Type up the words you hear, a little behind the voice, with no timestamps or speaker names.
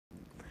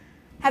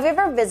Have you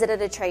ever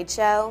visited a trade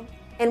show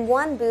and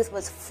one booth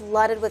was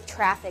flooded with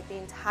traffic the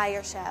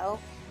entire show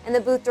and the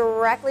booth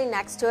directly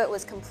next to it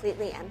was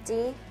completely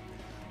empty?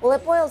 Well,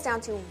 it boils down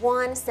to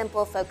one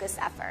simple focused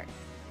effort,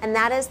 and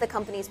that is the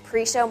company's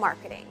pre-show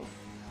marketing.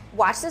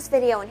 Watch this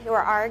video and hear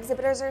what our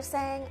exhibitors are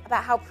saying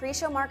about how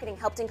pre-show marketing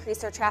helped increase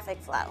their traffic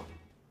flow.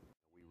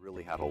 We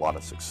really had a lot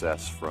of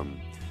success from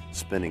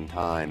spending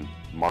time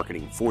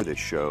marketing for this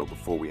show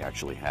before we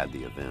actually had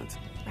the event.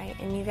 Right,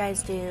 and you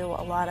guys do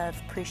a lot of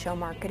pre-show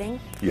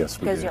marketing. Yes,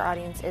 we do. Because your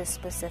audience is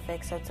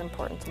specific, so it's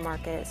important to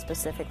market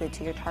specifically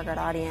to your target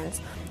audience.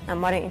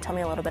 Why don't you tell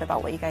me a little bit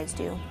about what you guys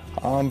do?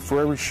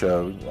 For every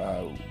show,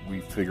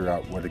 we figure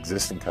out what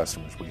existing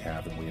customers we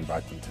have, and we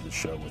invite them to the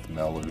show with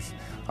mailers.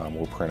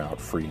 We'll print out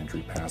free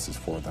entry passes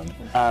for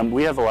them.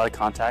 We have a lot of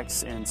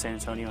contacts in San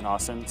Antonio and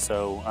Austin,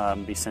 so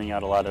be sending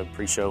out a lot of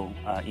pre-show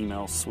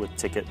emails with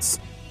tickets,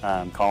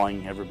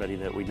 calling everybody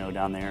that we know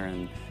down there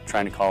and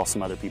trying to call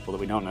some other people that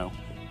we don't know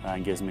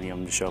and get as many of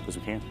them to show up as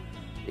we can.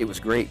 It was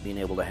great being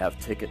able to have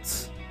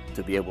tickets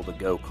to be able to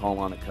go call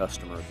on a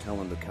customer, tell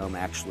them to come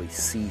actually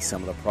see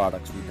some of the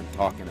products we've been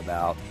talking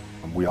about.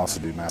 We also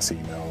do mass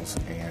emails,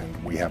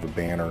 and we have a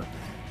banner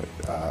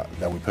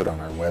that we put on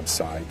our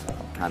website.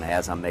 Kind of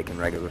as I'm making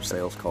regular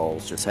sales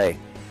calls, just hey,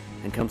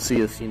 and come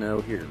see us,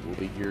 here. We'll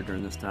be here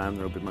during this time.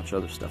 There'll be much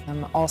other stuff.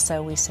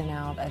 Also, we sent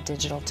out a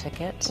digital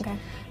ticket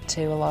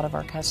to a lot of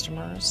our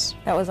customers.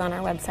 That was on our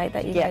website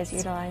that you guys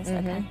utilized?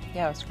 Mm-hmm. Okay.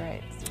 Yeah, it was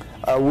great.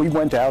 We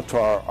went out to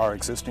our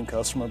existing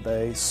customer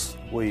base.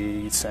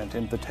 We sent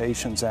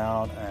invitations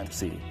out. And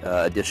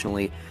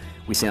additionally,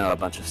 we sent out a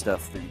bunch of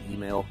stuff through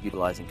email,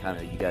 utilizing kind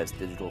of you guys'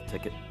 digital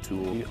ticket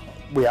tool.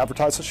 We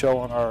advertise the show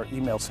on our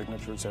email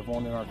signatures,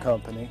 everyone in our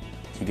company.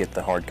 You get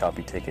the hard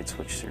copy tickets,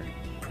 which are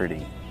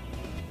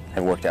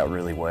have worked out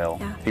really well.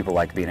 Yeah. People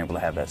like being able to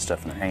have that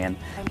stuff in their hand.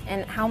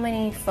 And how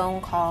many phone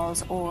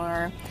calls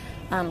or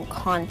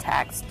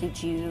contacts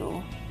did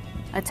you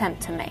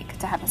attempt to make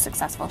to have a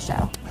successful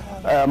show?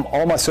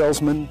 All my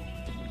salesmen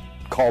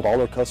called all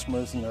their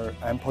customers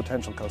and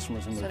potential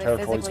customers in their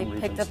territories and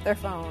regions. So they physically picked up their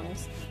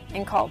phones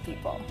and called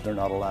people. They're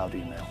not allowed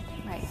email.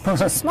 Right,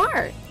 which is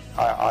smart.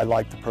 I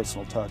like the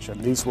personal touch,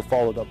 and these were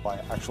followed up by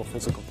actual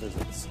physical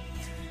visits.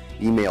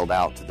 Emailed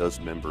out to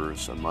those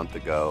members a month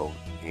ago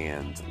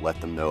and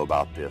let them know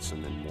about this,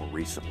 and then more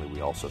recently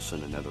we also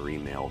sent another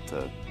email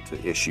to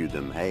issue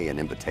them, hey, an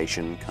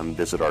invitation, come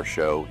visit our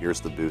show,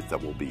 here's the booth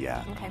that we'll be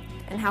at. Okay,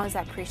 and how has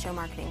that pre-show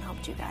marketing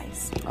helped you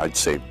guys? I'd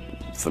say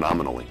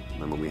phenomenally.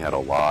 I mean, we had a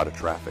lot of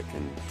traffic.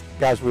 And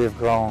guys, we have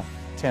grown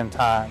 10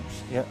 times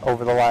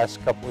over the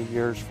last couple of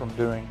years from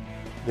doing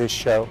this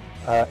show,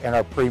 and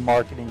our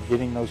pre-marketing,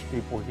 getting those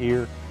people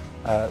here,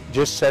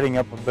 just setting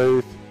up a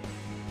booth,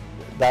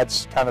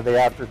 that's kind of the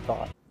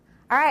afterthought.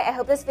 All right, I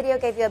hope this video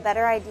gave you a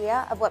better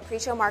idea of what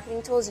pre-show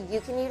marketing tools you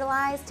can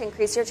utilize to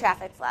increase your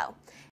traffic flow.